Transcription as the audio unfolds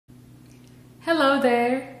Hello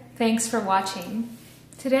there! Thanks for watching.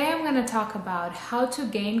 Today I'm going to talk about how to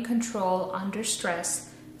gain control under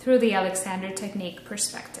stress through the Alexander Technique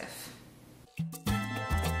perspective.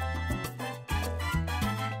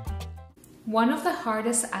 One of the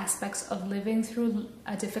hardest aspects of living through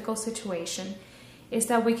a difficult situation is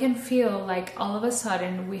that we can feel like all of a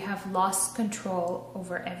sudden we have lost control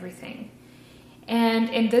over everything. And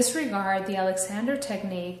in this regard, the Alexander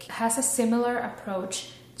Technique has a similar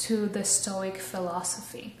approach to the Stoic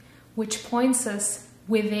philosophy, which points us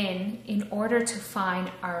within in order to find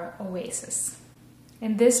our oasis.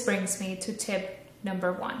 And this brings me to tip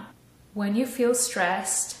number 1. When you feel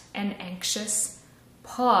stressed and anxious,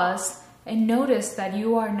 pause and notice that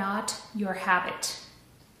you are not your habit.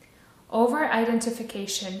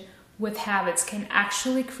 Over-identification with habits can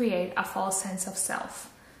actually create a false sense of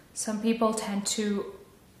self. Some people tend to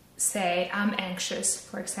say, I'm anxious,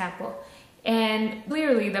 for example, and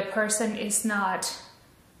clearly the person is not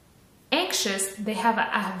anxious. They have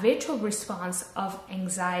a habitual response of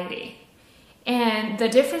anxiety. And the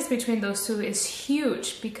difference between those two is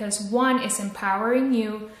huge because one is empowering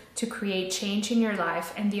you to create change in your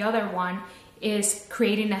life, and the other one is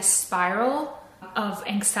creating a spiral of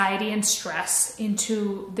anxiety and stress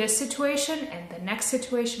into this situation and the next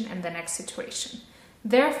situation and the next situation.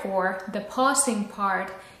 Therefore, the pausing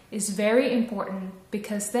part is very important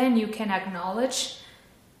because then you can acknowledge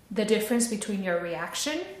the difference between your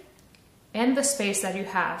reaction and the space that you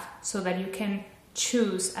have so that you can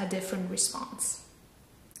choose a different response.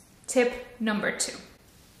 Tip number 2.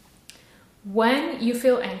 When you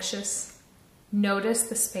feel anxious, notice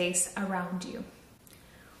the space around you.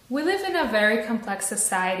 We live in a very complex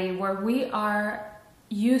society where we are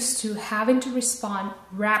used to having to respond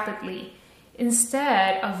rapidly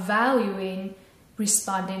instead of valuing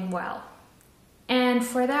responding well. And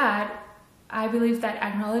for that, I believe that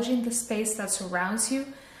acknowledging the space that surrounds you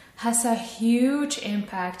has a huge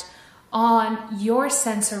impact on your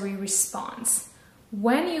sensory response.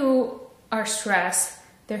 When you are stressed,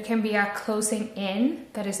 there can be a closing in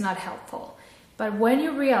that is not helpful. But when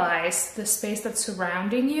you realize the space that's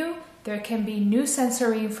surrounding you, there can be new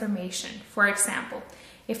sensory information. For example,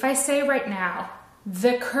 if I say right now,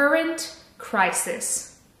 the current crisis,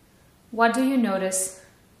 what do you notice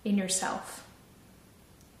in yourself?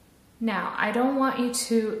 Now, I don't want you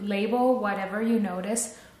to label whatever you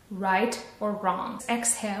notice right or wrong.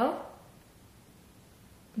 Exhale,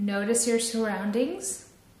 notice your surroundings,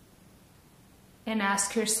 and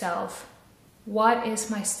ask yourself, what is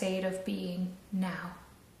my state of being now?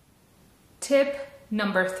 Tip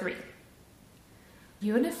number 3.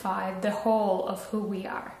 Unify the whole of who we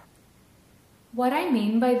are. What I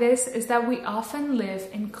mean by this is that we often live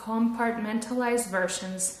in compartmentalized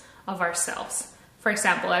versions of ourselves. For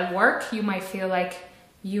example, at work, you might feel like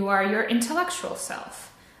you are your intellectual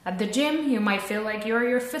self. At the gym, you might feel like you're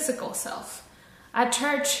your physical self. At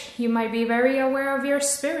church, you might be very aware of your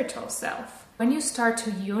spiritual self. When you start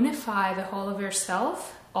to unify the whole of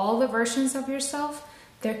yourself, all the versions of yourself,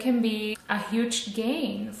 there can be a huge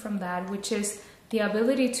gain from that, which is the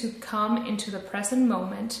ability to come into the present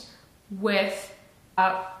moment with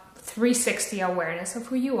a 360 awareness of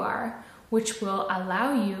who you are, which will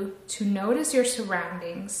allow you to notice your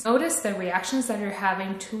surroundings, notice the reactions that you're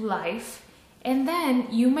having to life, and then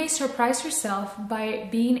you may surprise yourself by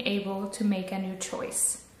being able to make a new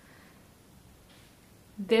choice.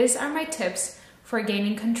 These are my tips for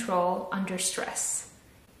gaining control under stress.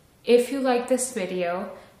 If you like this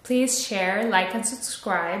video, please share, like, and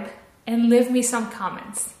subscribe, and leave me some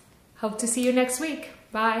comments. Hope to see you next week.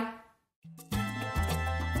 Bye!